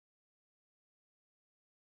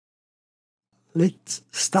Let's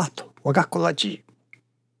start 我が子ラジ。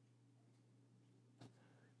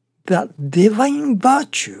The divine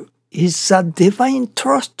virtue is the divine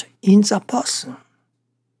trust in the person.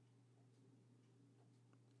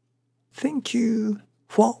 Thank you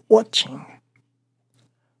for watching.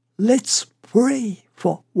 Let's pray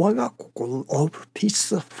for 我が心 of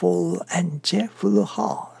peaceful and cheerful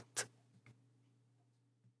heart.